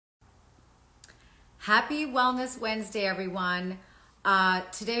Happy Wellness Wednesday, everyone.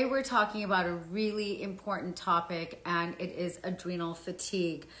 Today we're talking about a really important topic, and it is adrenal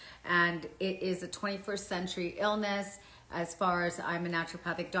fatigue. And it is a 21st century illness. As far as I'm a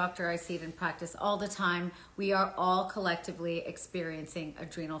naturopathic doctor, I see it in practice all the time. We are all collectively experiencing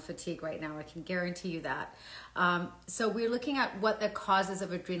adrenal fatigue right now. I can guarantee you that. So we're looking at what the causes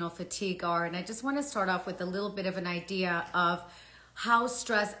of adrenal fatigue are. And I just want to start off with a little bit of an idea of how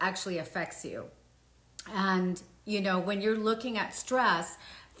stress actually affects you. And, you know, when you're looking at stress,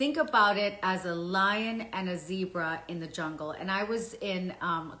 think about it as a lion and a zebra in the jungle. And I was in,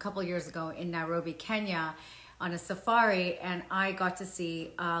 a couple of years ago in Nairobi, Kenya, on a safari, and I got to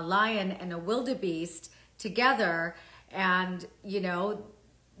see a lion and a wildebeest together. And, you know,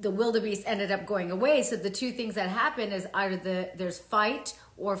 the wildebeest ended up going away. So the two things that happen is either there's fight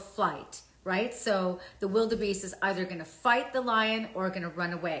or flight, right? So the wildebeest is either going to fight the lion or going to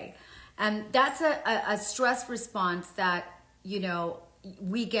run away. And that's a stress response that, you know,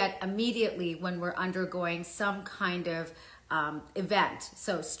 we get immediately when we're undergoing some kind of event.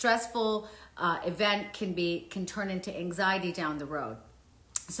 So stressful event can turn into anxiety down the road.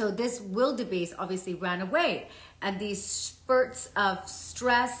 So this wildebeest obviously ran away, and these spurts of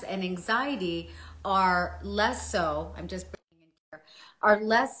stress and anxiety are less so. I'm just bringing in here. Are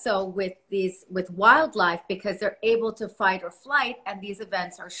less so with wildlife because they're able to fight or flight, and these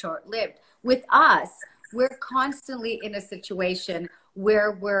events are short-lived. With us, we're constantly in a situation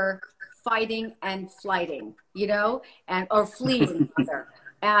where we're fighting and flighting, you know, or fleeing rather.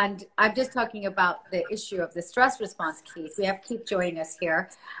 And I'm just talking about the issue of the stress response, Keith. We have Keith joining us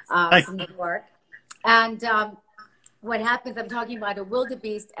here from New York. And what happens, I'm talking about a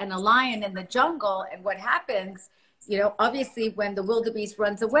wildebeest and a lion in the jungle, and what happens, you know, obviously when the wildebeest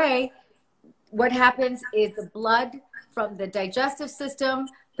runs away, what happens is the blood from the digestive system,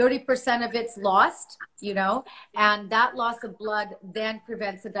 30% of it's lost, you know, and that loss of blood then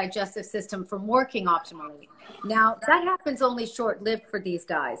prevents the digestive system from working optimally. Now, that happens only short-lived for these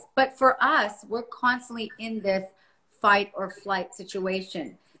guys. But for us, we're constantly in this fight or flight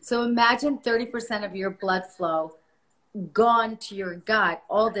situation. So imagine 30% of your blood flow gone to your gut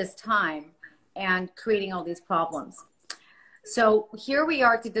all this time and creating all these problems. So here we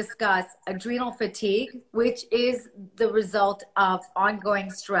are to discuss adrenal fatigue, which is the result of ongoing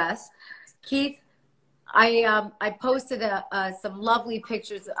stress. Keith, I posted some lovely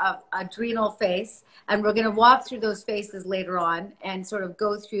pictures of adrenal face, and we're going to walk through those faces later on and sort of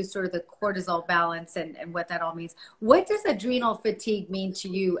go through sort of the cortisol balance and what that all means. What does adrenal fatigue mean to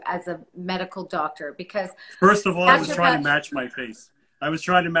you as a medical doctor? Because first of all, I was trying to match my face. I was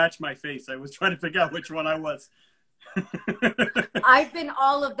trying to figure out which one I was. I've been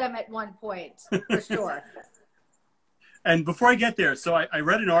all of them at one point, for sure. And before I get there, so I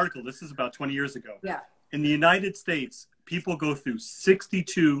read an article, this is about 20 years ago. Yeah. In the United States, people go through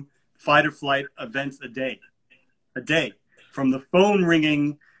 62 fight or flight events a day. From the phone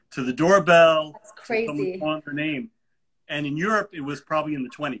ringing to the doorbell. That's crazy. To someone calling their name. And in Europe, it was probably in the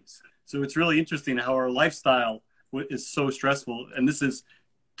 20s. So it's really interesting how our lifestyle is so stressful. And this is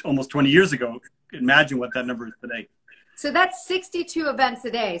almost 20 years ago. Imagine what that number is today. So that's 62 events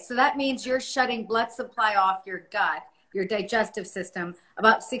a day. So that means you're shutting blood supply off your gut, your digestive system,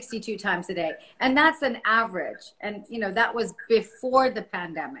 about 62 times a day. And that's an average. And, you know, that was before the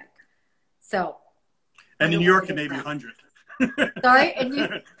pandemic. So. And in New York, it may be 100. Sorry? And you.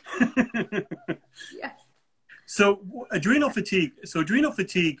 Yeah. So adrenal fatigue,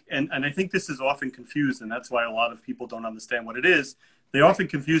 and I think this is often confused, and that's why a lot of people don't understand what it is. They often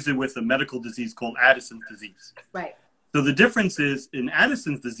confuse it with a medical disease called Addison's disease. Right. So the difference is in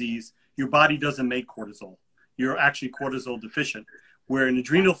Addison's disease, your body doesn't make cortisol. You're actually cortisol deficient. Where in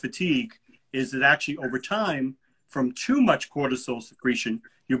adrenal fatigue is that actually over time, from too much cortisol secretion,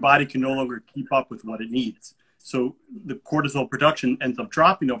 your body can no longer keep up with what it needs. So the cortisol production ends up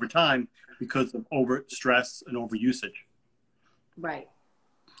dropping over time because of over stress and over usage. Right.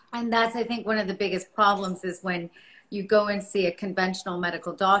 And that's, I think, one of the biggest problems is when you go and see a conventional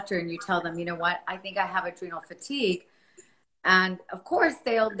medical doctor and you tell them, you know what, I think I have adrenal fatigue. And of course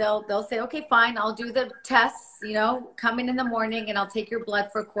they'll say, okay, fine, I'll do the tests, you know, come in the morning and I'll take your blood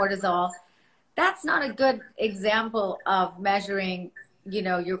for cortisol. That's not a good example of measuring, you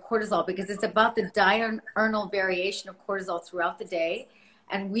know, your cortisol, because it's about the diurnal variation of cortisol throughout the day.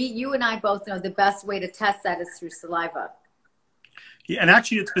 And you and I both know the best way to test that is through saliva. Yeah, and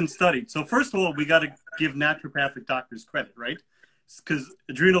actually it's been studied. So first of all, we got to give naturopathic doctors credit, right? Because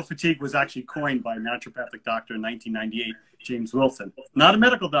adrenal fatigue was actually coined by a naturopathic doctor in 1998, James Wilson. Not a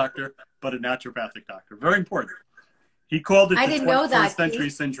medical doctor, but a naturopathic doctor. Very important. He called it the 21st century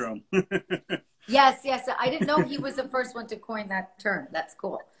syndrome. Yes, yes. I didn't know he was the first one to coin that term. That's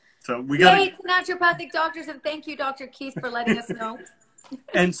cool. So we got Yay, naturopathic doctors, and thank you, Dr. Keith, for letting us know.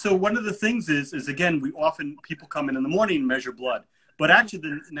 And so one of the things is again, people come in the morning and measure blood, but actually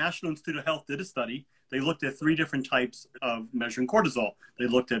the National Institute of Health did a study. They looked at 3 different types of measuring cortisol. They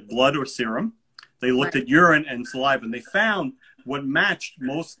looked at blood or serum. They looked at urine and saliva, and they found what matched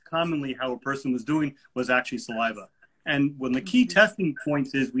most commonly how a person was doing was actually saliva. And when the key testing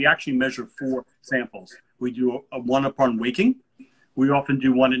points is we actually measure 4 samples. We do one upon waking. We often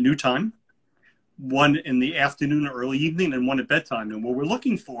do one at noon time, one in the afternoon or early evening, and one at bedtime. And what we're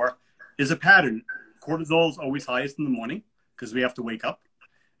looking for is a pattern. Cortisol is always highest in the morning because we have to wake up,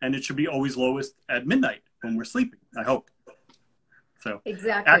 and it should be always lowest at midnight when we're sleeping, I hope. So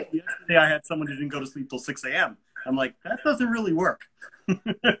exactly. Actually, yesterday I had someone who didn't go to sleep till 6 a.m. I'm like, that doesn't really work.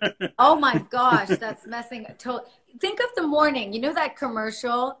 Oh my gosh, that's messing. Think of the morning. You know that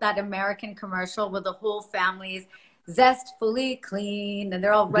commercial, that American commercial where the whole family's zestfully clean and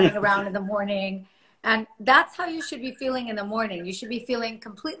they're all running around in the morning. And that's how you should be feeling in the morning. You should be feeling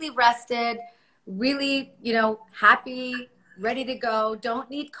completely rested, really, happy, ready to go. Don't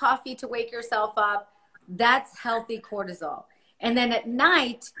need coffee to wake yourself up. That's healthy cortisol. And then at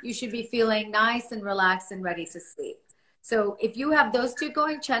night, you should be feeling nice and relaxed and ready to sleep. So if you have those 2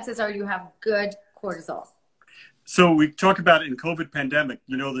 going, chances are you have good cortisol. So we talk about it in COVID pandemic,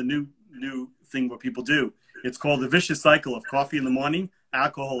 the new thing what people do. It's called the vicious cycle of coffee in the morning,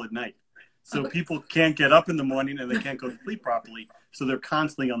 alcohol at night. So people can't get up in the morning and they can't go to sleep properly. So they're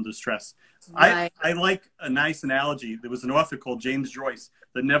constantly under stress. Right. I like a nice analogy. There was an author called James Joyce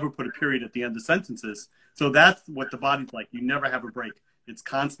that never put a period at the end of sentences. So that's what the body's like. You never have a break. It's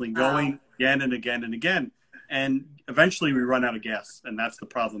constantly going again and again and again. And eventually we run out of gas. And that's the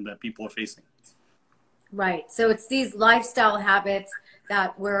problem that people are facing. Right. So it's these lifestyle habits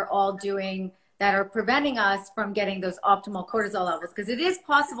that we're all doing that are preventing us from getting those optimal cortisol levels. Because it is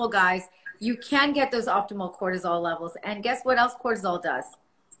possible, guys, you can get those optimal cortisol levels. And guess what else cortisol does?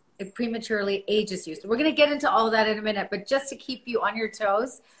 It prematurely ages you. So we're going to get into all of that in a minute. But just to keep you on your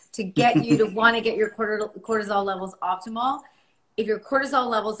toes, to get you to want to get your cortisol levels optimal, if your cortisol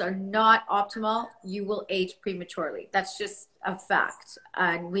levels are not optimal, you will age prematurely. That's just a fact.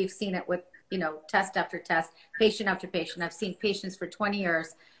 And we've seen it with, test after test, patient after patient. I've seen patients for 20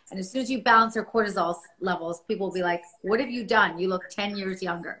 years. And as soon as you balance their cortisol levels, people will be like, what have you done? You look 10 years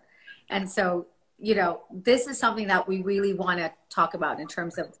younger. And so, this is something that we really want to talk about in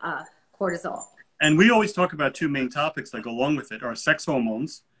terms of cortisol. And we always talk about 2 main topics that go along with it. Our sex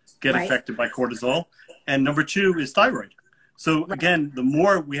hormones get affected by cortisol. And number 2 is thyroid. So again, the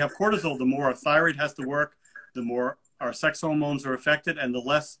more we have cortisol, the more our thyroid has to work, the more our sex hormones are affected, and the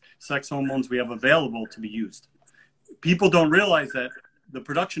less sex hormones we have available to be used. People don't realize that the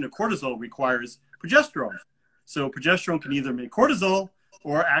production of cortisol requires progesterone. So progesterone can either make cortisol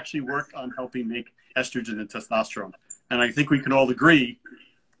or actually work on helping make estrogen and testosterone. And I think we can all agree,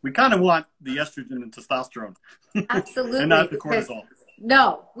 we kind of want the estrogen and testosterone. Absolutely. And not the cortisol.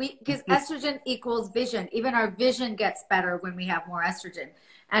 No, because estrogen equals vision. Even our vision gets better when we have more estrogen.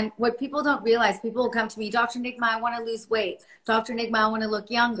 And what people don't realize, people will come to me, Dr. Nigma, I want to lose weight. Dr. Nigma, I want to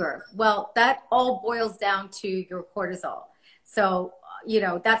look younger. Well, that all boils down to your cortisol. So,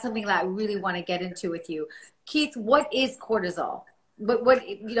 that's something that I really want to get into with you. Keith, what is cortisol? But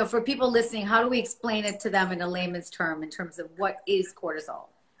for people listening, how do we explain it to them in a layman's term in terms of what is cortisol?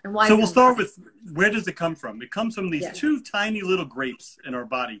 And why? So we'll start with, where does it come from? It comes from these 2 tiny little grapes in our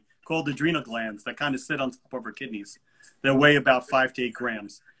body called adrenal glands that kind of sit on top of our kidneys. They weigh about 5 to 8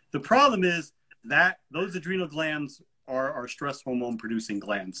 grams. The problem is that those adrenal glands are our stress hormone producing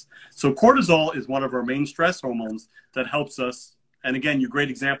glands. So cortisol is one of our main stress hormones that helps us. And again, your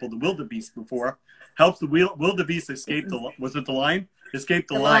great example, the wildebeest before, helps the wildebeest escape was it the lion? Escape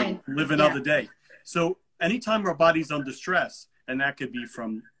the lion, live another day. So anytime our body's under stress, and that could be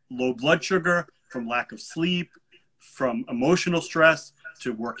from low blood sugar, from lack of sleep, from emotional stress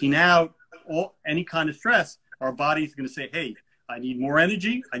to working out, or any kind of stress, our body's going to say, hey, I need more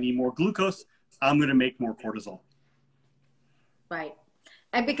energy. I need more glucose. I'm going to make more cortisol. Right.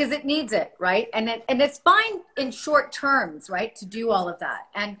 And because it needs it, right? And it's fine in short terms, right, to do all of that.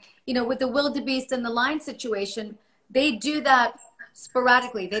 And, with the wildebeest and the lion situation, they do that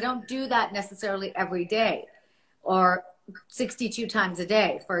sporadically. They don't do that necessarily every day or 62 times a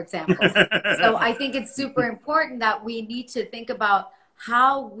day, for example. So I think it's super important that we need to think about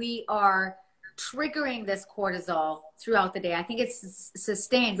how we are triggering this cortisol throughout the day. I think it's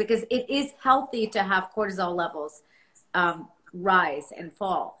sustained because it is healthy to have cortisol levels rise and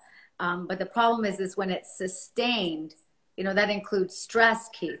fall. But the problem is when it's sustained, You know, that includes stress,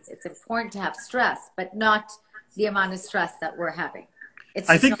 Keith. It's important to have stress, but not the amount of stress that we're having. It's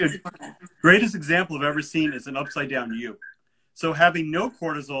I think not the normal. greatest example I've ever seen is an upside down U. So having no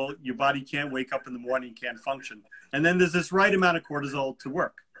cortisol, your body can't wake up in the morning, can't function. And then there's this right amount of cortisol to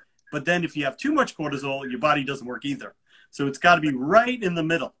work. But then if you have too much cortisol, your body doesn't work either. So it's got to be right in the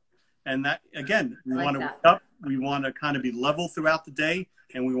middle. And that, again, we want to wake up, we want to kind of be level throughout the day,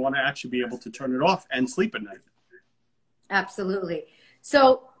 and we want to actually be able to turn it off and sleep at night. Absolutely.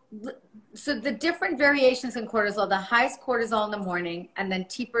 So the different variations in cortisol, the highest cortisol in the morning and then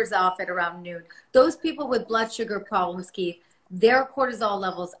tapers off at around noon. Those people with blood sugar problems, Keith, their cortisol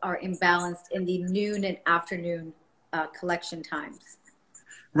levels are imbalanced in the noon and afternoon collection times.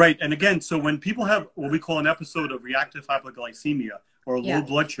 Right. And again, so when people have what we call an episode of reactive hypoglycemia or low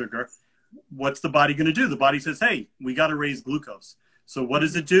blood sugar, what's the body going to do? The body says, hey, we got to raise glucose. So what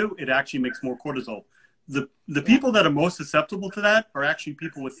does it do? It actually makes more cortisol. The people that are most susceptible to that are actually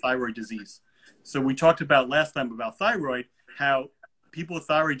people with thyroid disease. So we talked about last time about thyroid, how people with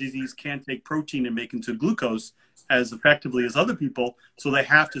thyroid disease can't take protein and make into glucose as effectively as other people. So they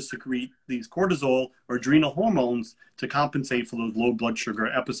have to secrete these cortisol or adrenal hormones to compensate for those low blood sugar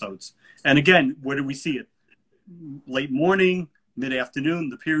episodes. And again, where do we see it? Late morning, mid-afternoon,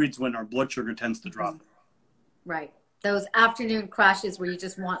 the periods when our blood sugar tends to drop. Right. Those afternoon crashes where you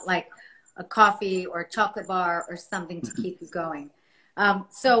just want like a coffee or a chocolate bar or something to keep you going.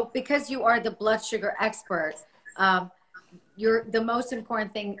 So because you are the blood sugar expert, the most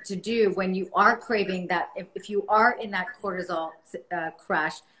important thing to do when you are craving that, if you are in that cortisol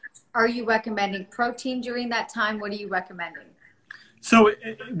crash, are you recommending protein during that time? What are you recommending? So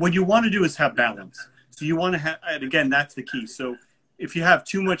what you want to do is have balance. So you want to have, and again, that's the key. So if you have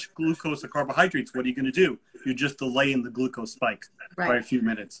too much glucose or carbohydrates, what are you going to do? You're just delaying the glucose spike by a few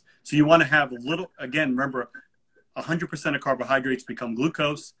minutes. So you want to have a little, again, remember, 100% of carbohydrates become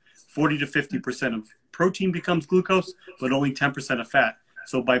glucose, 40 to 50% of protein becomes glucose, but only 10% of fat.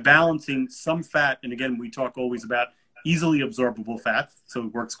 So by balancing some fat, and again, we talk always about easily absorbable fat, so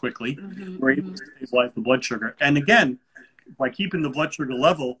it works quickly, we're able to stabilize the blood sugar. And again, by keeping the blood sugar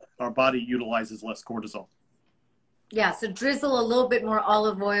level, our body utilizes less cortisol. Yeah, so drizzle a little bit more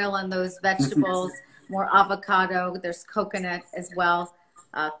olive oil on those vegetables, more avocado. There's coconut as well.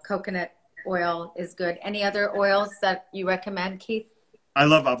 Coconut oil is good. Any other oils that you recommend, Keith? I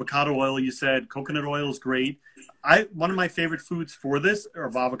love avocado oil, you said. Coconut oil is great. One of my favorite foods for this are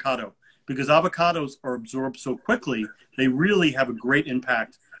avocado, because avocados are absorbed so quickly, they really have a great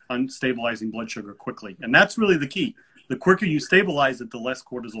impact on stabilizing blood sugar quickly. And that's really the key. The quicker you stabilize it, the less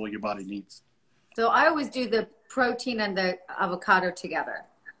cortisol your body needs. So I always do the protein and the avocado together,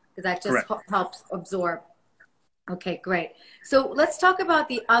 because that just helps absorb. Okay, great. So let's talk about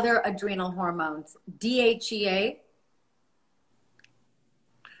the other adrenal hormones. DHEA.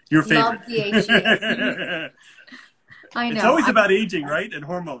 Your favorite. Love DHEA. I know. It's always about aging, right? And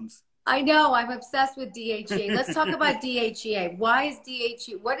hormones. I know. I'm obsessed with DHEA. Let's talk about DHEA. What is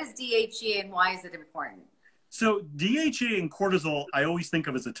DHEA and why is it important? So DHEA and cortisol, I always think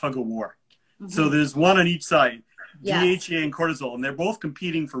of as a tug of war. So there's one on each side, DHEA and cortisol, and they're both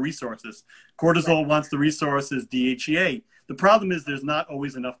competing for resources. Cortisol wants the resources, DHEA. The problem is there's not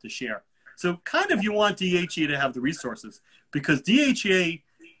always enough to share. So kind of you want DHEA to have the resources, because DHEA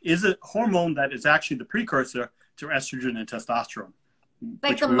is a hormone that is actually the precursor to estrogen and testosterone.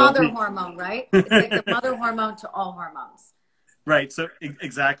 Like the mother hormone, right? It's like the mother hormone to all hormones. Right, so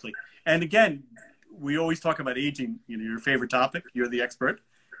exactly. And again, we always talk about aging, your favorite topic, you're the expert.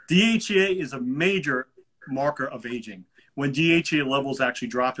 DHEA is a major marker of aging. When DHEA levels actually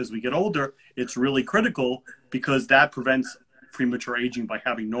drop as we get older, it's really critical because that prevents premature aging by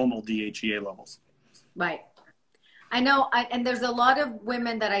having normal DHEA levels. Right. I know, and there's a lot of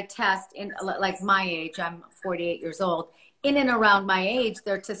women that I test in, like my age, I'm 48 years old, in and around my age,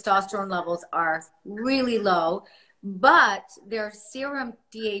 their testosterone levels are really low, but their serum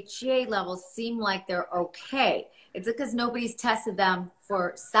DHEA levels seem like they're okay. It's because nobody's tested them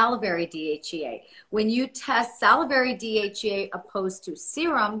for salivary DHEA. When you test salivary DHEA opposed to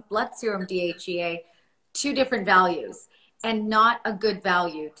serum, blood serum DHEA, two different values and not a good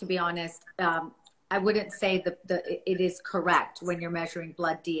value, to be honest. I wouldn't say it is correct when you're measuring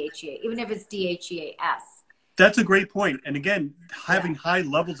blood DHEA, even if it's DHEAS. That's a great point. And again, having high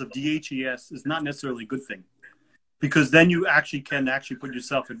levels of DHEAS is not necessarily a good thing, because then you can put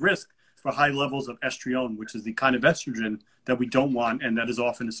yourself at risk for high levels of estrione, which is the kind of estrogen that we don't want and that is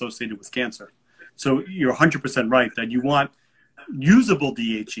often associated with cancer. So you're 100% right that you want usable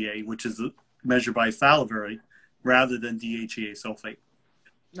DHEA, which is measured by salivary, rather than DHEA sulfate.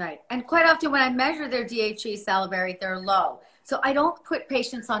 Right. And quite often when I measure their DHEA salivary, they're low. So I don't put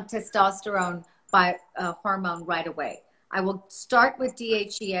patients on testosterone by hormone right away. I will start with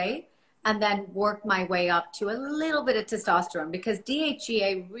DHEA and then work my way up to a little bit of testosterone, because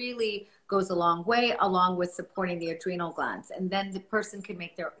DHEA really goes a long way along with supporting the adrenal glands. And then the person can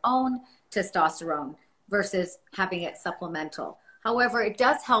make their own testosterone versus having it supplemental. However, it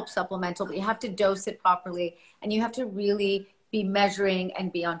does help supplemental, but you have to dose it properly and you have to really be measuring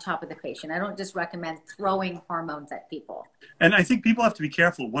and be on top of the patient. I don't just recommend throwing hormones at people. And I think people have to be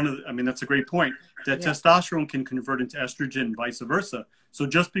careful. I mean, that's a great point, that testosterone can convert into estrogen and vice versa. So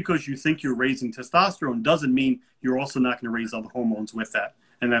just because you think you're raising testosterone doesn't mean you're also not going to raise other hormones with that.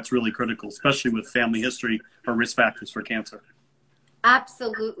 And that's really critical, especially with family history or risk factors for cancer.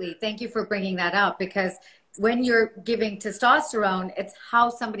 Absolutely. Thank you for bringing that up, because when you're giving testosterone, it's how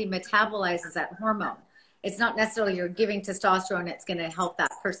somebody metabolizes that hormone. It's not necessarily you're giving testosterone, it's going to help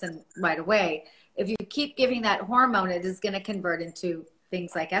that person right away. If you keep giving that hormone, it is going to convert into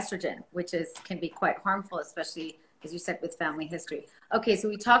things like estrogen, which can be quite harmful, especially, as you said, with family history. Okay, so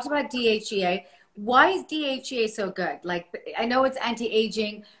we talked about DHEA. Why is DHEA so good? Like, I know it's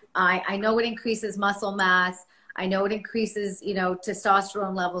anti-aging. I know it increases muscle mass. I know it increases,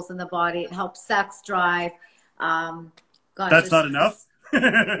 testosterone levels in the body. It helps sex drive. That's not enough?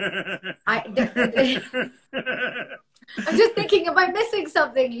 I'm just thinking, am I missing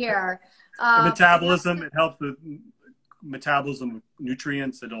something here? Metabolism, it helps the metabolism of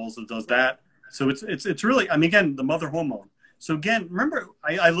nutrients. It also does that. So it's really, I mean, again, the mother hormone. So again, remember,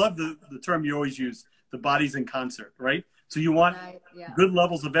 I love the term you always use, the body's in concert, right? So you want good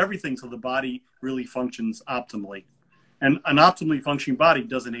levels of everything so the body really functions optimally. And an optimally functioning body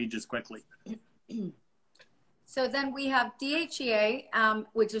doesn't age as quickly. So then we have DHEA,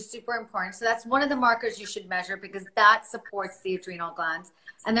 which is super important. So that's one of the markers you should measure because that supports the adrenal glands.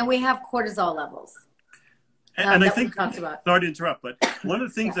 And then we have cortisol levels. And I think, sorry to interrupt, but one of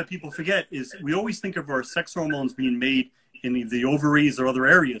the things that people forget is we always think of our sex hormones being made in the ovaries or other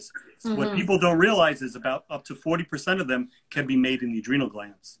areas. So what people don't realize is about up to 40% of them can be made in the adrenal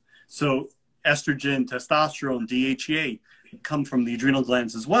glands. So estrogen, testosterone, DHEA come from the adrenal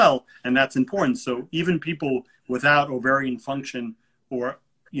glands as well, and that's important. So even people without ovarian function or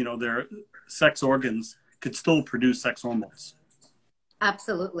their sex organs could still produce sex hormones.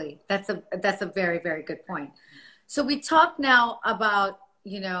 Absolutely. That's a very, very good point. So we talked now about,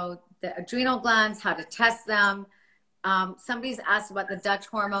 the adrenal glands, how to test them. Somebody's asked about the Dutch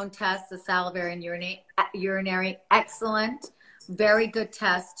hormone test, the salivary and urinary. Excellent. Very good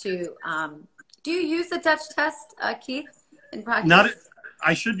test to, do you use the Dutch test, Keith, in practice?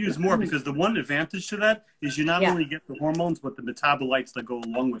 I should use more because the one advantage to that is you not only get the hormones, but the metabolites that go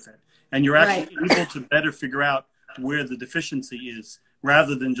along with it. And you're actually able to better figure out where the deficiency is.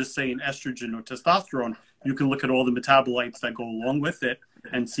 Rather than just saying estrogen or testosterone, you can look at all the metabolites that go along with it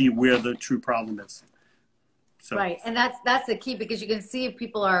and see where the true problem is. So. Right. And that's the key, because you can see if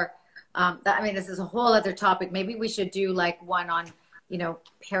people are, this is a whole other topic. Maybe we should do like one on,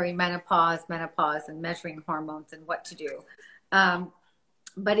 perimenopause, menopause, and measuring hormones and what to do.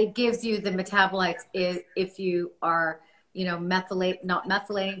 But it gives you the metabolites if you are, not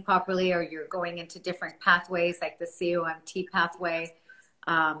methylating properly, or you're going into different pathways like the COMT pathway,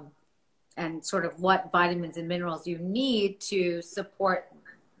 and sort of what vitamins and minerals you need to support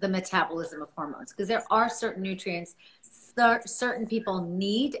the metabolism of hormones. Because there are certain nutrients certain people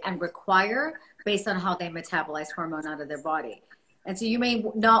need and require based on how they metabolize hormone out of their body. And so you may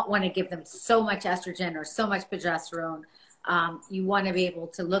not want to give them so much estrogen or so much progesterone. You want to be able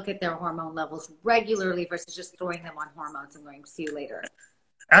to look at their hormone levels regularly versus just throwing them on hormones and going, see you later.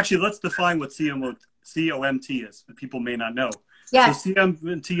 Actually, let's define what COMT is. People may not know. Yes. So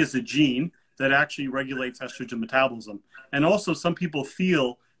COMT is a gene that actually regulates estrogen metabolism. And also some people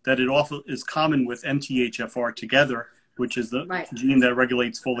feel that it also is common with MTHFR together, which is the gene that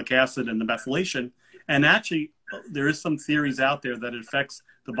regulates folic acid and the methylation. And actually, there is some theories out there that it affects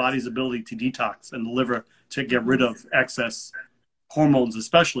the body's ability to detox and the liver to get rid of excess hormones,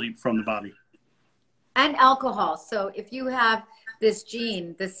 especially from the body. And alcohol. So if you have this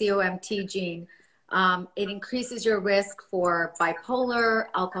gene, the COMT gene, it increases your risk for bipolar,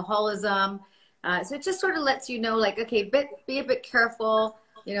 alcoholism. So it just sort of lets you know, like, okay, be a bit careful,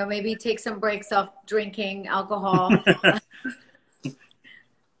 maybe take some breaks off drinking alcohol.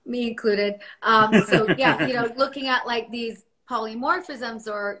 Me included. So yeah, looking at like these polymorphisms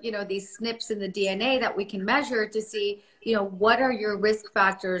or, these SNPs in the DNA that we can measure to see, what are your risk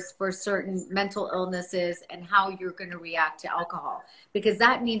factors for certain mental illnesses and how you're going to react to alcohol. Because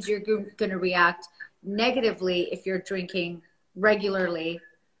that means you're going to react negatively if you're drinking regularly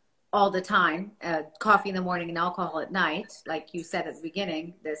all the time, coffee in the morning and alcohol at night, like you said at the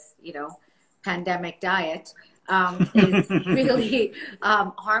beginning, this, pandemic diet, is really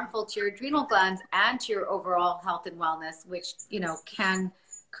harmful to your adrenal glands and to your overall health and wellness, which, can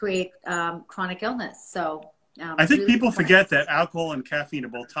create chronic illness. So I think really people important. forget that alcohol and caffeine are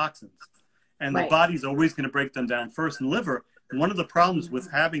both toxins, and the body's always going to break them down first in the liver. And one of the problems with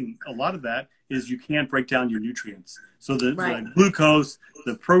having a lot of that is you can't break down your nutrients. So the glucose,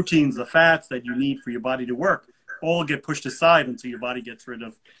 the proteins, the fats that you need for your body to work all get pushed aside until your body gets rid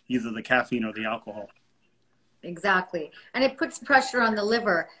of either the caffeine or the alcohol. Exactly. And it puts pressure on the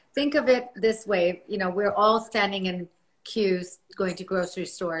liver. Think of it this way, we're all standing in queues going to grocery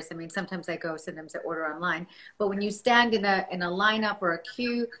stores. I mean, sometimes I go, sometimes I order online. But when you stand in a lineup or a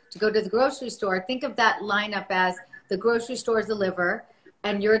queue to go to the grocery store, think of that lineup as the grocery store is the liver,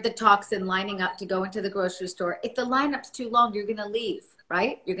 and you're the toxin lining up to go into the grocery store. If the lineup's too long, you're going to leave,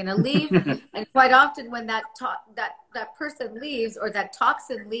 right? You're going to leave. And quite often when that person leaves or that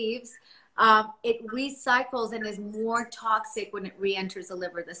toxin leaves, it recycles and is more toxic when it re-enters the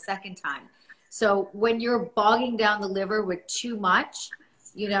liver the second time. So when you're bogging down the liver with too much,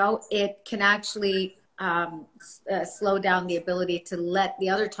 it can actually slow down the ability to let the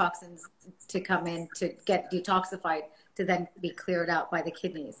other toxins to come in to get detoxified to then be cleared out by the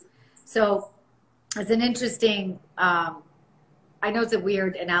kidneys. So it's an interesting, I know it's a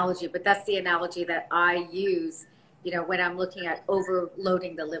weird analogy, but that's the analogy that I use, when I'm looking at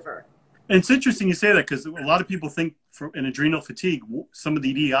overloading the liver. And it's interesting you say that, because a lot of people think in adrenal fatigue, some of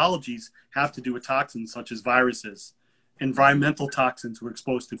the etiologies have to do with toxins such as viruses, environmental toxins. We're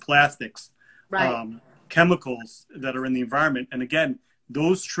exposed to plastics, chemicals that are in the environment. And again,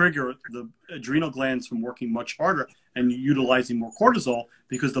 those trigger the adrenal glands from working much harder and utilizing more cortisol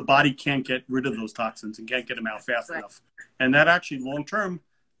because the body can't get rid of those toxins and can't get them out fast enough. And that actually long-term,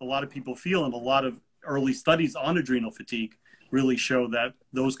 a lot of people feel, and a lot of early studies on adrenal fatigue really show that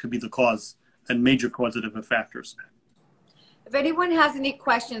those could be the cause and major causative factors. If anyone has any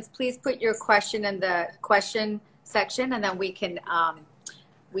questions, please put your question in the question section, and then we can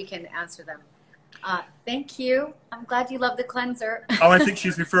answer them. Thank you. I'm glad you love the cleanser. Oh, I think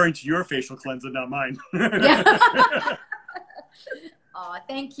she's referring to your facial cleanser, not mine. Oh,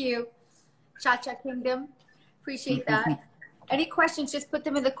 thank you, Cha-Cha Kingdom. Appreciate that. Any questions, just put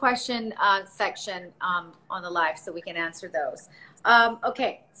them in the question section on the live so we can answer those.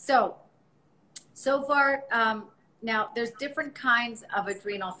 Okay, so far, now there's different kinds of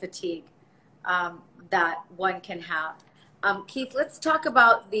adrenal fatigue that one can have. Keith, let's talk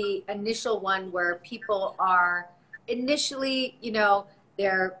about the initial one where people are initially,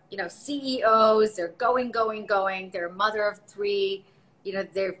 they're, CEOs, they're going, they're a mother of 3,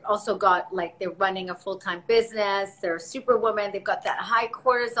 they've also got they're running a full-time business, they're a superwoman, they've got that high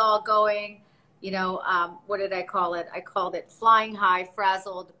cortisol going, what did I call it? I called it flying high,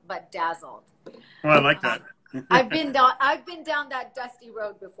 frazzled, but dazzled. Oh, I like that. I've been down that dusty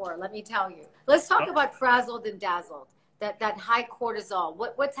road before, let me tell you. Let's talk about frazzled and dazzled. That high cortisol,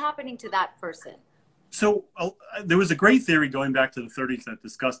 what's happening to that person? So there was a great theory going back to the 30s that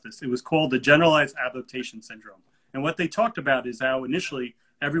discussed this. It was called the generalized adaptation syndrome. And what they talked about is how initially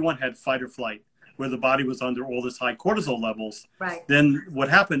everyone had fight or flight, where the body was under all this high cortisol levels. Right. Then what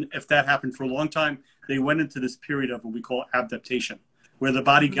happened, if that happened for a long time, they went into this period of what we call adaptation, where the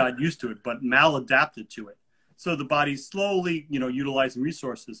body got used to it, but maladapted to it. So the body's slowly, utilizing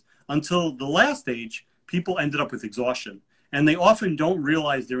resources until the last stage, people ended up with exhaustion. And they often don't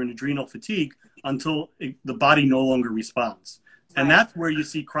realize they're in adrenal fatigue until the body no longer responds. And that's where you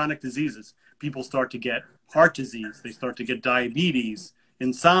see chronic diseases. People start to get heart disease. They start to get diabetes,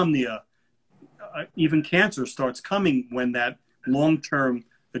 insomnia, even cancer starts coming when that long-term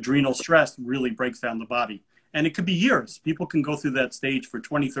adrenal stress really breaks down the body. And it could be years. People can go through that stage for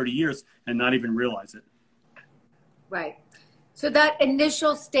 20, 30 years and not even realize it. Right. So that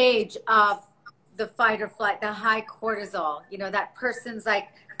initial stage of the fight or flight, the high cortisol, that person's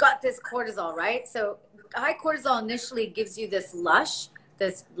got this cortisol, right? So high cortisol initially gives you this rush,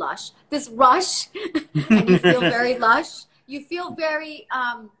 and you feel very lush. You feel very,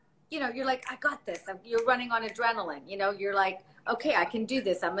 you're like, I got this. You're running on adrenaline. You're like, okay, I can do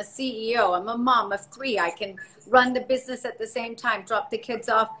this. I'm a CEO. I'm a mom of 3. I can run the business at the same time, drop the kids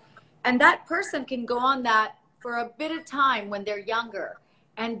off. And that person can go on that for a bit of time when they're younger.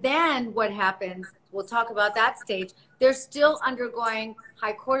 And then what happens, we'll talk about that stage, they're still undergoing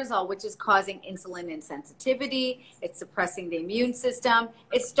high cortisol, which is causing insulin insensitivity. It's suppressing the immune system.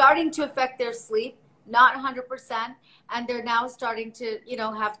 It's starting to affect their sleep, not 100%. And they're now starting to,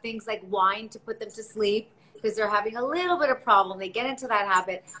 have things like wine to put them to sleep because they're having a little bit of problem. They get into that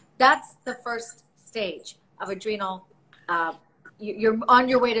habit. that's the first stage of adrenal. You're on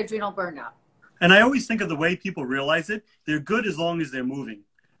your way to adrenal burnout. And I always think of the way people realize it. They're good as long as they're moving.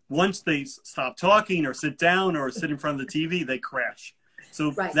 Once they stop talking or sit down or sit in front of the TV, they crash. So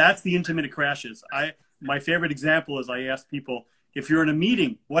that's the intermittent crashes. My favorite example is I ask people, if you're in a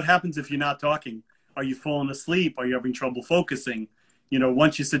meeting, what happens if you're not talking? Are you falling asleep? Are you having trouble focusing? You know,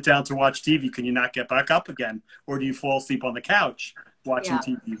 once you sit down to watch TV, can you not get back up again? Or do you fall asleep on the couch watching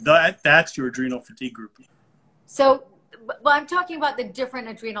TV? That's your adrenal fatigue group. So, well, I'm talking about the different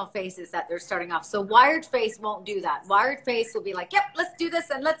adrenal phases that they're starting off. So wired phase won't do that. Wired phase will be like, yep, let's do this,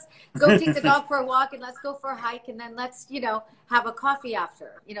 and let's go take the dog for a walk, and let's go for a hike, and then let's, you know, have a coffee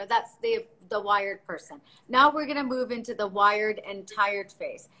after. You know, that's the wired person. Now we're going to move into the wired and tired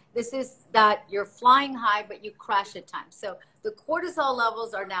phase. This is that you're flying high, but you crash at times. So the cortisol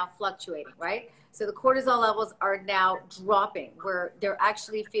levels are now fluctuating, right? So the cortisol levels are now dropping, where they're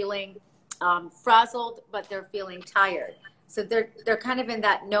actually feeling frazzled, but they're feeling tired. So they're kind of in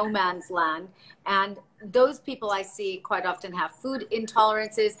that no man's land. And those people I see quite often have food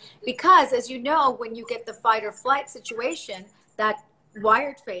intolerances because, as you know, when you get the fight or flight situation, that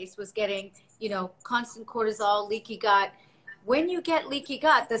wired phase was getting, you know, constant cortisol, leaky gut. When you get leaky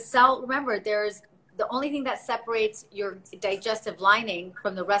gut, the cell, remember, there's the only thing that separates your digestive lining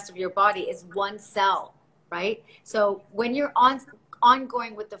from the rest of your body is one cell, right? So when you're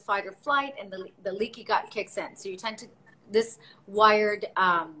ongoing with the fight or flight, and the leaky gut kicks in. So you tend to, this wired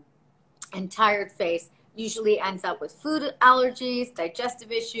and tired phase usually ends up with food allergies,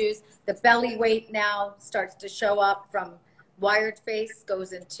 digestive issues. The belly weight now starts to show up from wired phase,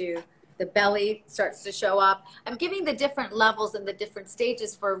 goes into the belly, starts to show up. I'm giving the different levels and the different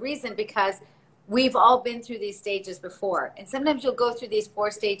stages for a reason, because we've all been through these stages before. And sometimes you'll go through these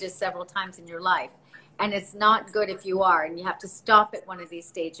 4 stages several times in your life. And it's not good if you are, and you have to stop at one of these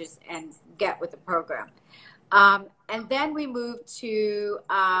stages and get with the program. And then we move to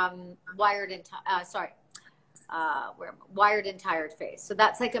wired and tired phase. So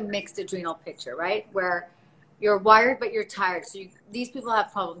that's like a mixed adrenal picture, right? Where you're wired, but you're tired. So these people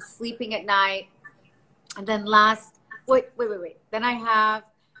have problems sleeping at night. And then wait. Then I have.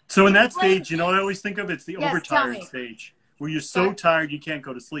 So in that stage, you know, I always think of it's the overtired stage, where you're so tired you can't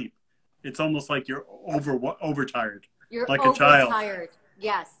go to sleep. It's almost like you're overtired. You're like a child. Overtired.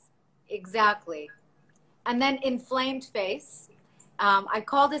 Yes, exactly. And then inflamed phase. I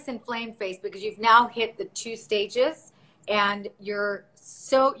call this inflamed phase because you've now hit the 2 stages, and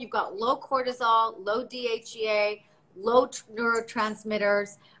you've got low cortisol, low DHEA, low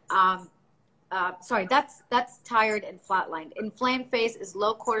neurotransmitters. Sorry, that's tired and flatlined. Inflamed phase is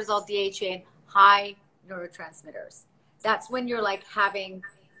low cortisol, DHEA, and high neurotransmitters. That's when you're like having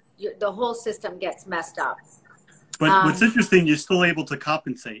the whole system gets messed up. But what's interesting, you're still able to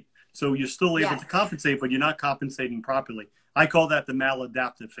compensate. So you're still able to compensate, but you're not compensating properly. I call that the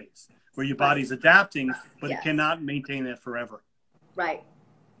maladaptive phase, where your body's adapting, but it cannot maintain that forever. Right.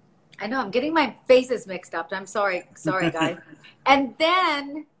 I know, I'm getting my phases mixed up. I'm sorry guys. And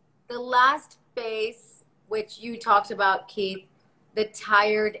then the last phase, which you talked about, Keith, the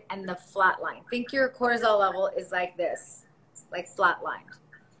tired and the flatline. Think your cortisol level is like this, like flatlined,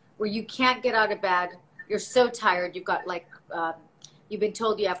 where you can't get out of bed. You're so tired. You've got like, you've been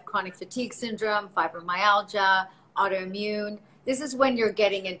told you have chronic fatigue syndrome, fibromyalgia, autoimmune. This is when you're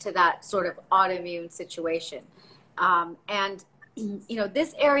getting into that sort of autoimmune situation. And, you know,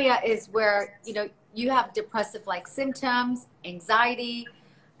 this area is where, you know, you have depressive-like symptoms, anxiety.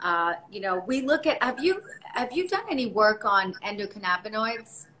 You know, we look at, have you done any work on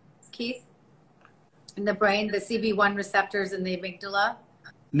endocannabinoids, Keith, in the brain, the CB1 receptors in the amygdala?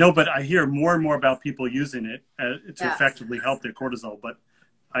 No, but I hear more and more about people using it to effectively help their cortisol, but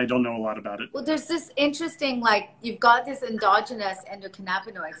I don't know a lot about it. Well, there's this interesting, like, you've got this endogenous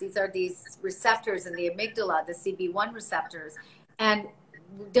endocannabinoids. These are these receptors in the amygdala, the CB1 receptors. And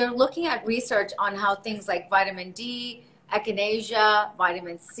they're looking at research on how things like vitamin D, echinacea,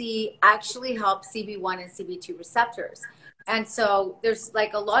 vitamin C actually help CB1 and CB2 receptors. And so there's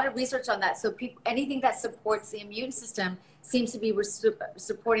like a lot of research on that. So anything that supports the immune system seems to be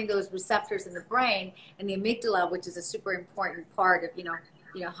supporting those receptors in the brain and the amygdala, which is a super important part of, you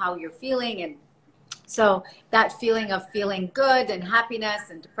know how you're feeling. And so that feeling of feeling good and happiness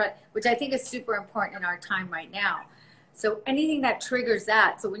and which I think is super important in our time right now. So anything that triggers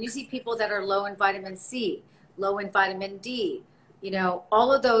that. So when you see people that are low in vitamin C, low in vitamin D, you know,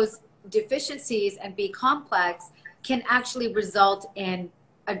 all of those deficiencies and B complex can actually result in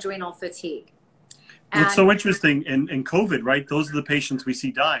adrenal fatigue. What's so interesting in COVID, right? Those are the patients we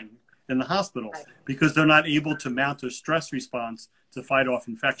see dying in the hospitals because they're not able to mount a stress response to fight off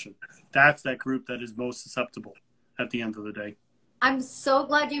infection. That's that group that is most susceptible at the end of the day. I'm so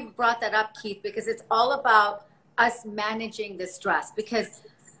glad you brought that up, Keith, because it's all about us managing the stress. Because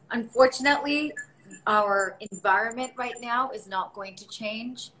unfortunately, our environment right now is not going to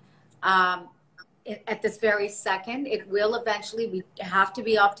change at this very second. It will eventually. We have to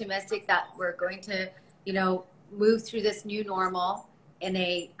be optimistic that we're going to, move through this new normal in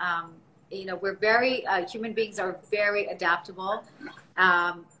a, we're very, human beings are very adaptable.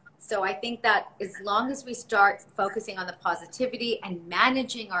 So I think that as long as we start focusing on the positivity and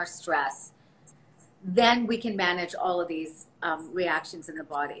managing our stress, then we can manage all of these reactions in the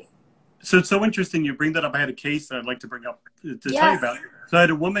body. So it's so interesting you bring that up. I had a case that I'd like to bring up to Yes. tell you about. So I had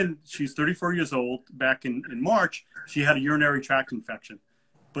a woman, she's 34 years old, back in March. She had a urinary tract infection,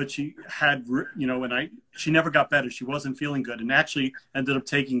 but she had, she never got better. She wasn't feeling good and actually ended up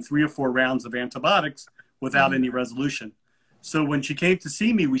taking 3 or 4 rounds of antibiotics without any resolution. So when she came to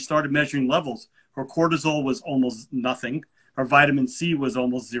see me, we started measuring levels. Her cortisol was almost nothing. Her vitamin C was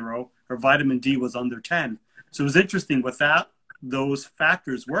almost 0. Her vitamin D was under 10. So it was interesting. Without those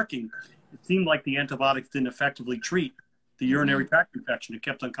factors working, it seemed like the antibiotics didn't effectively treat the urinary tract infection. It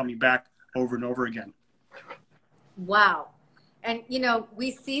kept on coming back over and over again. Wow. And,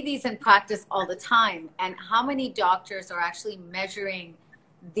 we see these in practice all the time. And how many doctors are actually measuring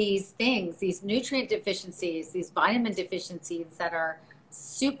these things, these nutrient deficiencies, these vitamin deficiencies that are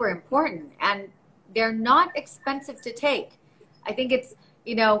super important, and they're not expensive to take. I think it's,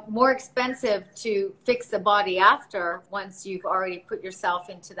 more expensive to fix the body after once you've already put yourself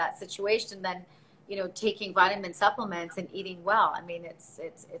into that situation than, taking vitamin supplements and eating well. I mean, it's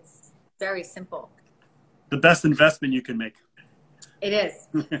very simple. The best investment you can make. It is.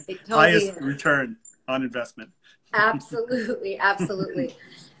 It totally Highest is. return on investment. Absolutely. Absolutely.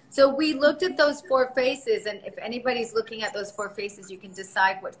 So we looked at those 4 faces, and if anybody's looking at those 4 faces, you can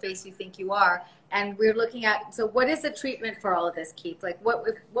decide what face you think you are. And we're looking at, so what is the treatment for all of this, Keith? Like what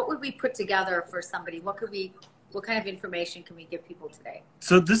would we put together for somebody? What kind of information can we give people today?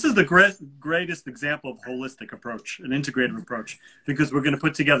 So this is the greatest example of a holistic approach, an integrative approach, because we're going to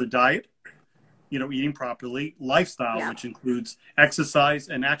put together diet, eating properly, lifestyle, which includes exercise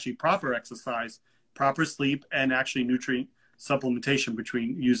and actually proper exercise, proper sleep, and actually nutrient supplementation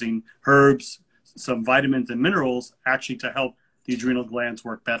between using herbs, some vitamins and minerals actually to help the adrenal glands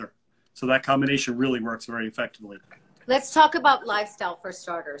work better. So that combination really works very effectively. Let's talk about lifestyle for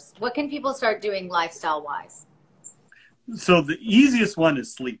starters. What can people start doing lifestyle-wise? So the easiest one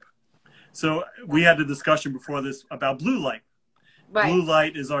is sleep. So we had a discussion before this about blue light. Right. Blue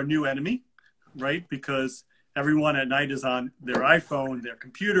light is our new enemy, right? Because everyone at night is on their iPhone, their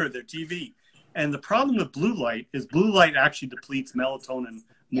computer, their TV. And the problem with blue light is blue light actually depletes melatonin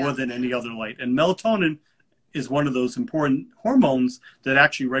more than any other light. And melatonin is one of those important hormones that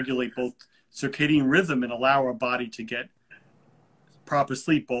actually regulate both circadian rhythm and allow our body to get proper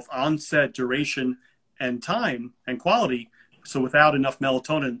sleep, both onset, duration, and time and quality. So without enough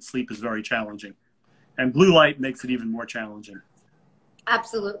melatonin, sleep is very challenging. And blue light makes it even more challenging.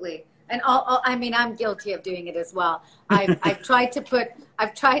 Absolutely. And I'm guilty of doing it as well. I've tried to put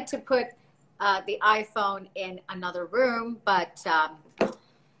the iPhone in another room, but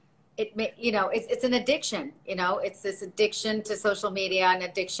it's an addiction. It's this addiction to social media and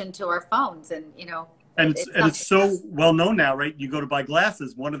addiction to our phones, and it's so well known now, right? You go to buy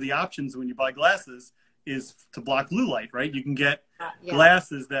glasses. One of the options when you buy glasses is to block blue light, right? You can get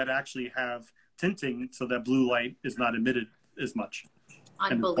glasses that actually have tinting so that blue light is not emitted as much.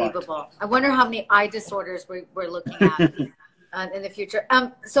 Unbelievable. I wonder how many eye disorders we're looking at in the future.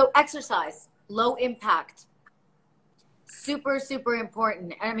 So exercise, low impact, super, super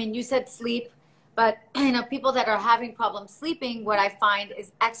important. I mean, you said sleep, but people that are having problems sleeping, what I find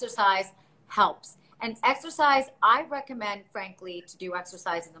is exercise helps. And exercise, I recommend, frankly, to do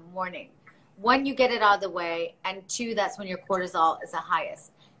exercise in the morning. 1, you get it out of the way, and 2, that's when your cortisol is the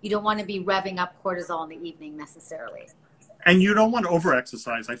highest. You don't want to be revving up cortisol in the evening necessarily. And you don't want to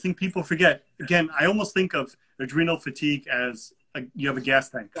over-exercise. I think people forget. Again, I almost think of adrenal fatigue as you have a gas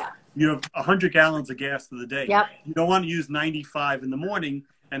tank. Yeah. You have 100 gallons of gas for the day. Yep. You don't want to use 95 in the morning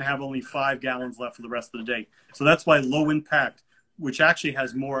and have only 5 gallons left for the rest of the day. So that's why low impact, which actually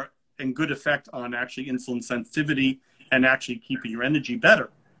has more and good effect on actually insulin sensitivity and actually keeping your energy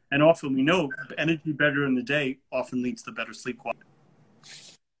better. And often we know energy better in the day often leads to better sleep quality.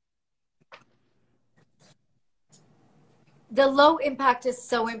 The low impact is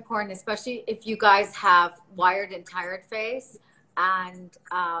so important, especially if you guys have wired and tired face and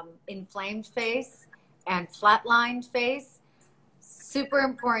inflamed face and flatlined face. super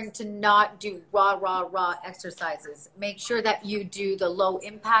important to not do raw exercises. Make sure that you do the low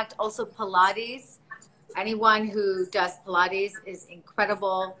impact. Also Pilates. Anyone who does Pilates is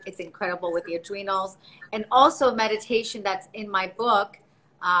incredible. It's incredible with the adrenals. And also meditation that's in my book.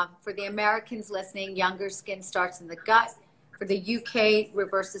 For the Americans listening, Younger Skin Starts in the Gut. For the UK,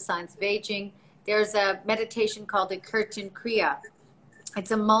 Reverse the Signs of Aging. There's a meditation called the Kirtan Kriya.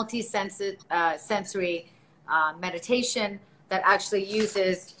 It's a multi-sensory meditation that actually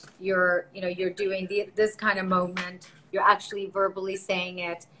uses you're doing this kind of movement. You're actually verbally saying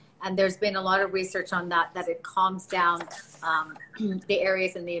it. And there's been a lot of research on that it calms down the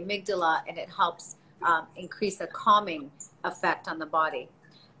areas in the amygdala, and it helps increase a calming effect on the body.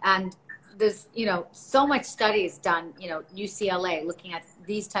 And there's, so much studies done, UCLA, looking at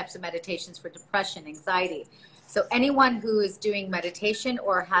these types of meditations for depression, anxiety. So anyone who is doing meditation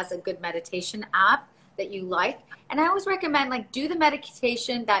or has a good meditation app that you like, and I always recommend, do the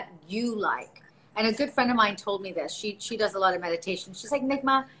meditation that you like. And a good friend of mine told me this. She does a lot of meditation. She's like,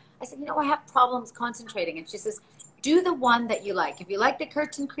 Nigma, I said, I have problems concentrating. And she says, do the one that you like. If you like the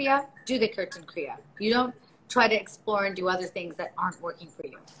Kirtan Kriya, do the Kirtan Kriya. You don't try to explore and do other things that aren't working for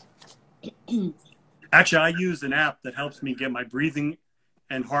you. Actually, I use an app that helps me get my breathing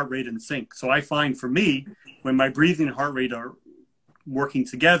and heart rate in sync. So I find for me, when my breathing and heart rate are working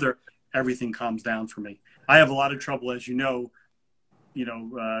together, everything calms down for me. I have a lot of trouble, as shutting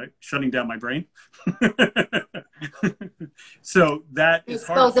down my brain. So that is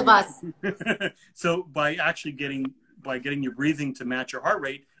hard. Both of us. So by getting your breathing to match your heart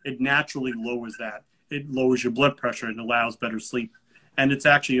rate, it naturally lowers that. It lowers your blood pressure and allows better sleep. And it's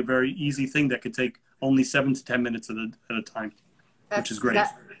actually a very easy thing that could take only 7 to 10 minutes at a time, which is great.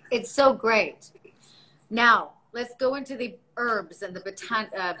 It's so great. Now, let's go into the herbs and the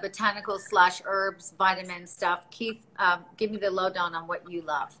botanical/herbs, vitamin stuff. Keith, give me the lowdown on what you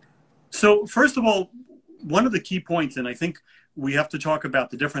love. So first of all, one of the key points, and I think we have to talk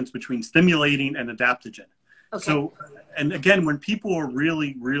about the difference between stimulating and adaptogen. Okay. So, and again, when people are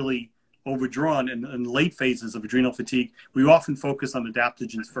really, really overdrawn in late phases of adrenal fatigue, we often focus on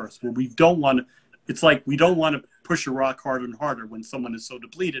adaptogens first, where we don't want to, it's like we don't want to push a rock harder and harder when someone is so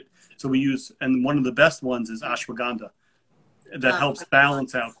depleted. So we use, and one of the best ones is ashwagandha that helps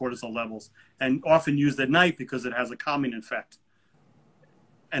balance out cortisol levels, and often used at night because it has a calming effect.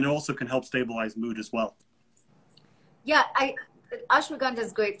 And it also can help stabilize mood as well. Yeah, ashwagandha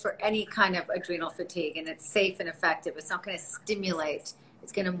is great for any kind of adrenal fatigue, and it's safe and effective. It's not going to stimulate.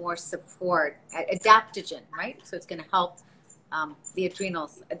 It's going to more support adaptogen, right? So it's going to help the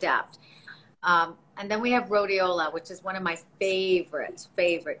adrenals adapt. And then we have rhodiola, which is one of my favorite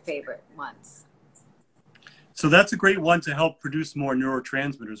ones. So that's a great one to help produce more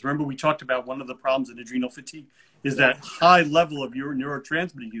neurotransmitters. Remember, we talked about one of the problems in adrenal fatigue is that high level of your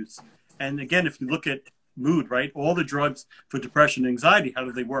neurotransmitter use. And again, if you look at mood, right, all the drugs for depression and anxiety, how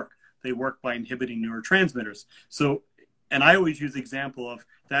do they work? They work by inhibiting neurotransmitters. So, and I always use the example of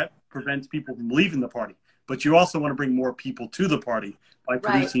that prevents people from leaving the party. But you also want to bring more people to the party by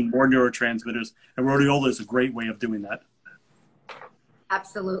producing more neurotransmitters. And rhodiola is a great way of doing that.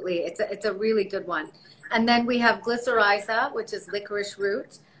 Absolutely. It's a really good one. And then we have glycyrrhiza, which is licorice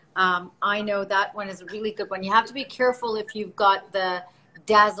root. I know that one is a really good one. You have to be careful if you've got the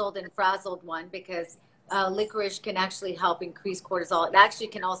dazzled and frazzled one, because licorice can actually help increase cortisol. It actually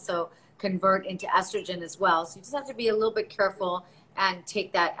can also convert into estrogen as well. So you just have to be a little bit careful and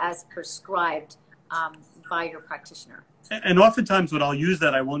take that as prescribed by your practitioner. And oftentimes what I'll use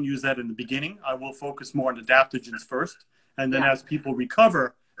that, I won't use that in the beginning. I will focus more on adaptogens first. And then as people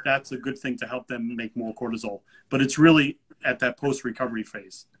recover, that's a good thing to help them make more cortisol. But it's really at that post-recovery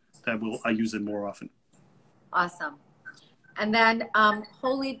phase that I use it more often. Awesome. And then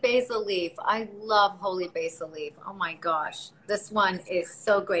holy basil leaf. I love holy basil leaf. Oh my gosh. This one is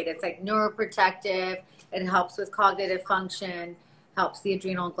so great. It's like neuroprotective. It helps with cognitive function, helps the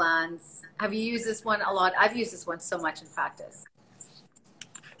adrenal glands. Have you used this one a lot? I've used this one so much in practice.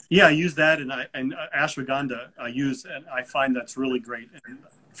 Yeah, I use that, and ashwagandha I use, and I find that's really great. And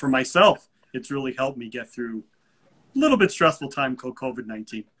for myself, it's really helped me get through a little bit stressful time called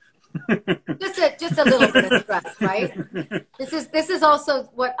COVID-19. just a little bit of stress, right? This is also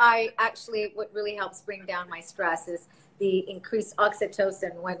what really helps bring down my stress is the increased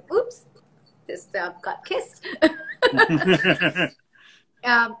oxytocin when just got kissed.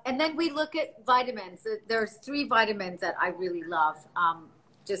 And then we look at vitamins. There's 3 vitamins that I really love.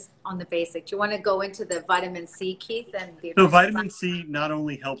 Just on the basic. Do you want to go into the vitamin C, Keith? So vitamin C not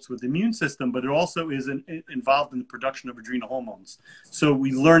only helps with the immune system, but it also is involved in the production of adrenal hormones. So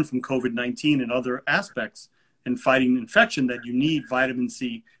we learned from COVID-19 and other aspects and fighting infection that you need vitamin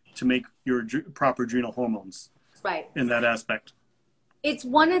C to make your proper adrenal hormones. Right. In that aspect. It's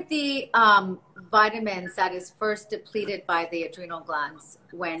one of the vitamins that is first depleted by the adrenal glands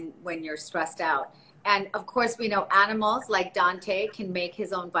when you're stressed out. And of course, we know animals like Dante can make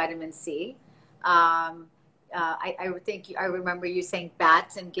his own vitamin C. I remember you saying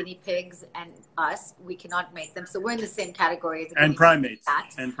bats and guinea pigs and us, we cannot make them. So we're in the same category as and primates.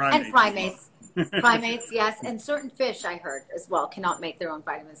 Bats. And primates. And primates. Primates, yes. And certain fish, I heard as well, cannot make their own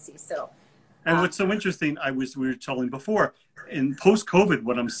vitamin C. So. And what's so interesting, we were telling before, in post-COVID,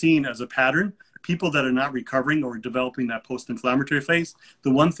 what I'm seeing as a pattern, people that are not recovering or developing that post-inflammatory phase,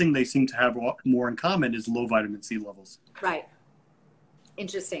 the one thing they seem to have more in common is low vitamin C levels. Right.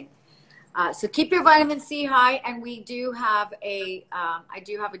 Interesting. So keep your vitamin C high, and we do have I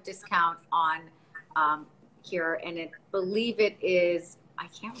do have a discount on here, and I believe it is, I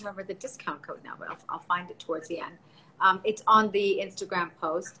can't remember the discount code now, but I'll find it towards the end. It's on the Instagram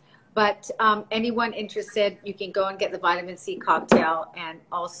post. But anyone interested, you can go and get the vitamin C cocktail and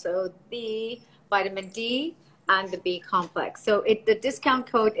also the vitamin D and the B complex. So the discount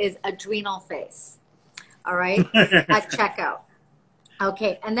code is Adrenal Face, all right, at checkout.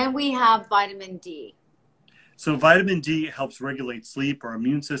 Okay, and then we have vitamin D. So vitamin D helps regulate sleep, our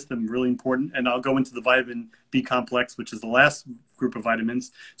immune system, really important. And I'll go into the vitamin B complex, which is the last group of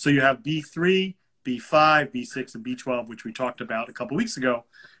vitamins. So you have B3, B5, B6, and B12, which we talked about a couple weeks ago.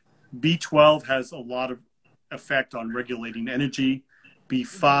 B12 has a lot of effect on regulating energy.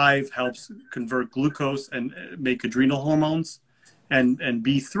 B5 helps convert glucose and make adrenal hormones. And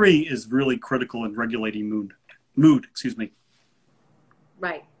B3 is really critical in regulating mood.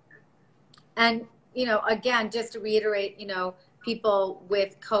 Right. And, again, just to reiterate, people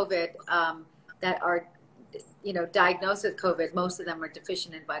with COVID that are, diagnosed with COVID, most of them are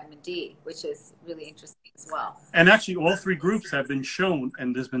deficient in vitamin D, which is really interesting as well. And actually, all three groups have been shown,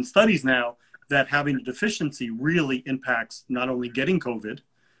 and there's been studies now, that having a deficiency really impacts not only getting COVID,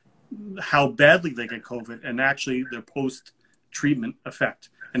 how badly they get COVID, and actually their post-treatment effect,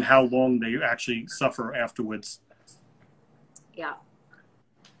 and how long they actually suffer afterwards. Yeah.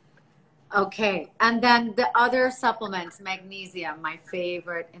 Okay. And then the other supplements, magnesium, my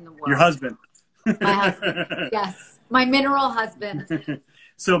favorite in the world. Your husband. My husband, yes. My mineral husband.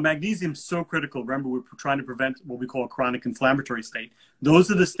 So magnesium is so critical. Remember, we're trying to prevent what we call a chronic inflammatory state. Those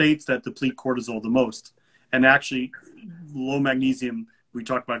are the states that deplete cortisol the most. And actually, low magnesium, we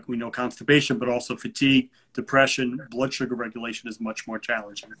know constipation, but also fatigue, depression, blood sugar regulation is much more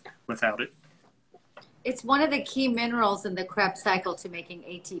challenging without it. It's one of the key minerals in the Krebs cycle to making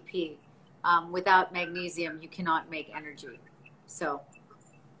ATP. Without magnesium, you cannot make energy. So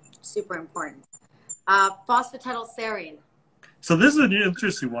super important. Phosphatidylserine. So this is an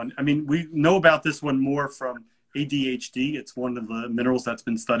interesting one. I mean, we know about this one more from ADHD. It's one of the minerals that's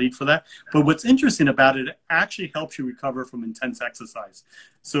been studied for that. But what's interesting about it, it actually helps you recover from intense exercise.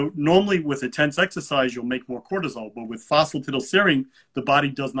 So normally with intense exercise, you'll make more cortisol. But with phosphatidylserine, the body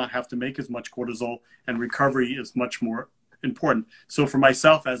does not have to make as much cortisol, and recovery is much more important. So for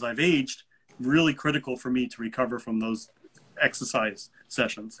myself, as I've aged, really critical for me to recover from those exercise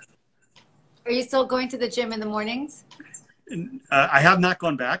sessions. Are you still going to the gym in the mornings? I have not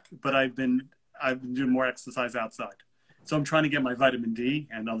gone back, but I've been doing more exercise outside. So I'm trying to get my vitamin D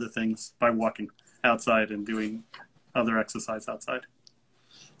and other things by walking outside and doing other exercise outside.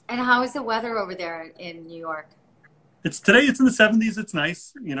 And how is the weather over there in New York? Today it's in the 70s. It's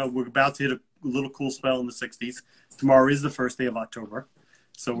nice. We're about to hit a little cool spell in the 60s. Tomorrow is the first day of October.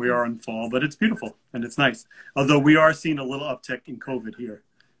 So we are in fall, but it's beautiful and it's nice. Although we are seeing a little uptick in COVID here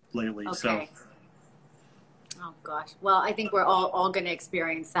lately. Okay. So. Oh gosh. Well, I think we're all going to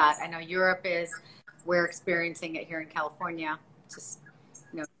experience that. I know Europe is. We're experiencing it here in California. Just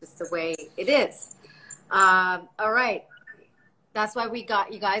the way it is. All right. That's why we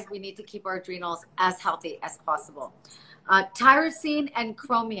got you guys. We need to keep our adrenals as healthy as possible. Tyrosine and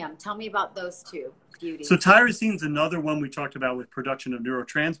chromium. Tell me about those two beauties. So tyrosine is another one we talked about with production of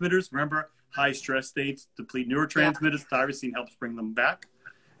neurotransmitters. Remember, high stress states deplete neurotransmitters. Yeah. Tyrosine helps bring them back,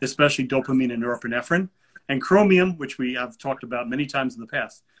 especially dopamine and norepinephrine. And chromium, which we have talked about many times in the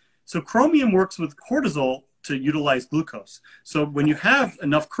past. So chromium works with cortisol to utilize glucose. So when you have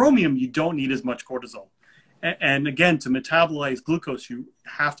enough chromium, you don't need as much cortisol. And again, to metabolize glucose, you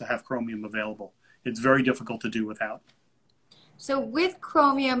have to have chromium available. It's very difficult to do without. So with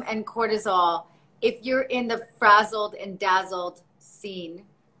chromium and cortisol, if you're in the frazzled and dazzled scene,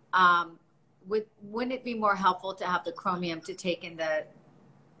 wouldn't it be more helpful to have the chromium to take in the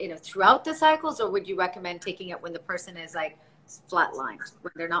throughout the cycles, or would you recommend taking it when the person is like flatlined,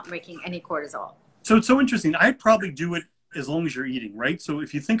 when they're not making any cortisol? So it's so interesting. I'd probably do it as long as you're eating, right? So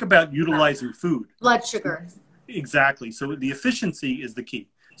if you think about utilizing food. Blood sugar. Exactly. So the efficiency is the key.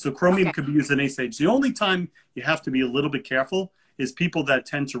 So chromium could be used in any stage. The only time you have to be a little bit careful is people that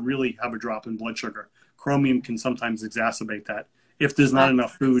tend to really have a drop in blood sugar. Chromium can sometimes exacerbate that if there's not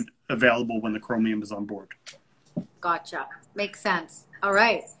enough food available when the chromium is on board. Gotcha. Makes sense. All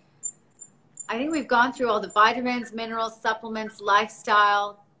right. I think we've gone through all the vitamins, minerals, supplements,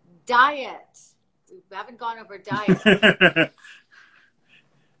 lifestyle, diet. We haven't gone over diet.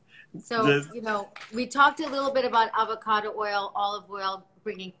 So, you know, we talked a little bit about avocado oil, olive oil,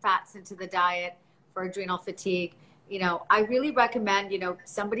 bringing fats into the diet for adrenal fatigue. You know, I really recommend, you know,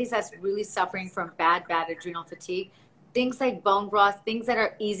 somebody that's really suffering from bad adrenal fatigue, things like bone broth, things that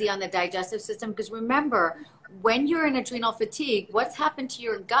are easy on the digestive system. Because remember, when you're in adrenal fatigue, what's happened to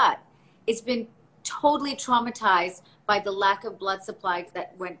your gut? It's been totally traumatized by the lack of blood supply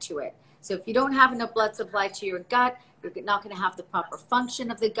that went to it. So if you don't have enough blood supply to your gut, you're not going to have the proper function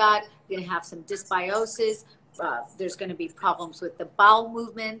of the gut. You're going to have some dysbiosis. There's going to be problems with the bowel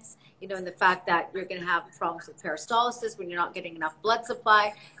movements, you know, and the fact that you're going to have problems with peristalsis when you're not getting enough blood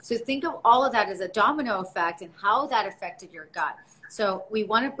supply. So think of all of that as a domino effect and how that affected your gut. So we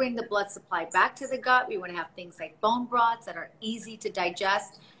want to bring the blood supply back to the gut. We want to have things like bone broths that are easy to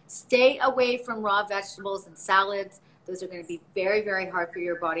digest. Stay away from raw vegetables and salads. Those are going to be very, very hard for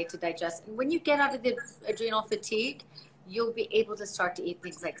your body to digest. And when you get out of the adrenal fatigue, you'll be able to start to eat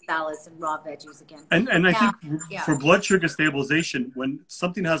things like salads and raw veggies again. And I think for blood sugar stabilization, when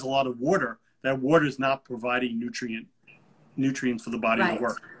something has a lot of water, that water is not providing nutrients for the body to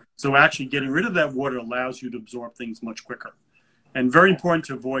work. So actually getting rid of that water allows you to absorb things much quicker. And very important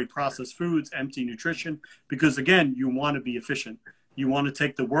to avoid processed foods, empty nutrition, because again, you want to be efficient. You want to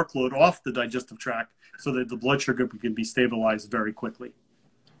take the workload off the digestive tract so that the blood sugar can be stabilized very quickly.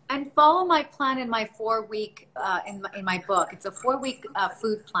 And follow my plan in my 4-week, in my book. It's a 4-week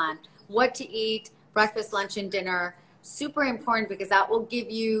food plan. What to eat, breakfast, lunch, and dinner. Super important because that will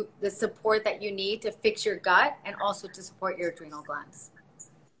give you the support that you need to fix your gut and also to support your adrenal glands.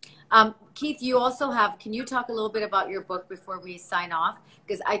 Keith, you also have, can you talk a little bit about your book before we sign off?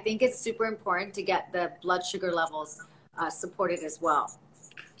 Because I think it's super important to get the blood sugar levels supported as well.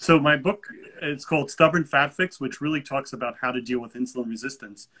 So my book, it's called Stubborn Fat Fix, which really talks about how to deal with insulin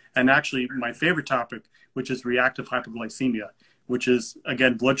resistance. And actually my favorite topic, which is reactive hypoglycemia, which is,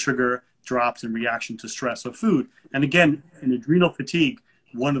 again, blood sugar drops in reaction to stress or food. And again, in adrenal fatigue,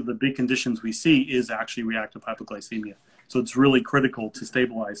 one of the big conditions we see is actually reactive hypoglycemia. So it's really critical to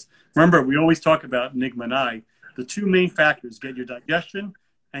stabilize. Remember, we always talk about Nigma and I. The two main factors, get your digestion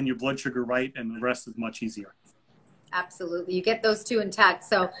and your blood sugar right, and the rest is much easier. Absolutely. You get those two intact.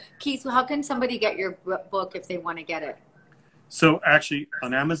 So, Keith, how can somebody get your book if they want to get it? So actually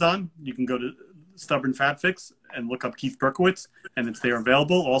on Amazon, you can go to Stubborn Fat Fix and look up Keith Berkowitz, and it's there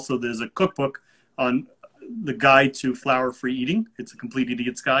available. Also, there's a cookbook on the guide to flour-free eating. It's a complete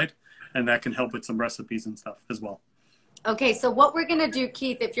idiot's guide, and that can help with some recipes and stuff as well. Okay, so what we're going to do,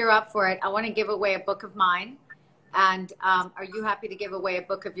 Keith, if you're up for it, I want to give away a book of mine. And are you happy to give away a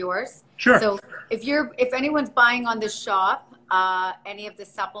book of yours? Sure. So if anyone's buying on the shop, any of the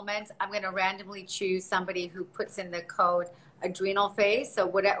supplements, I'm going to randomly choose somebody who puts in the code Adrenal Phase.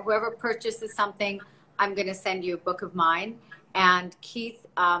 So whoever purchases something, I'm going to send you a book of mine. And Keith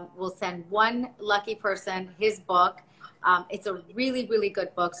will send one lucky person his book. It's a really, really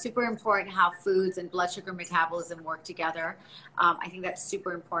good book. Super important how foods and blood sugar metabolism work together. I think that's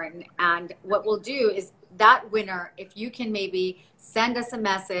super important. And what we'll do is that winner, if you can maybe send us a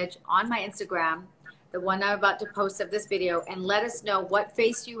message on my Instagram, the one I'm about to post of this video, and let us know what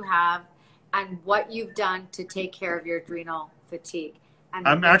face you have and what you've done to take care of your adrenal fatigue. And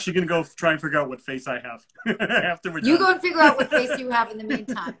I'm actually going to go try and figure out what face I have after we're done. You go and figure out what face you have in the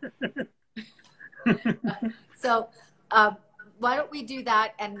meantime. So why don't we do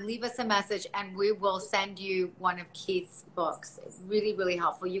that and leave us a message, and we will send you one of Keith's books. It's really, really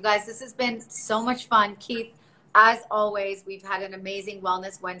helpful. You guys, this has been so much fun. Keith, as always, we've had an amazing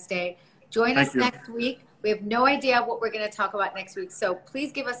Wellness Wednesday. Join us next week. We have no idea what we're going to talk about next week, so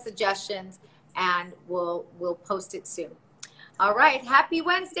please give us suggestions, and we'll post it soon. All right. Happy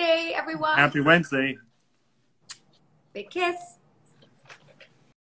Wednesday, everyone. Happy Wednesday. Big kiss.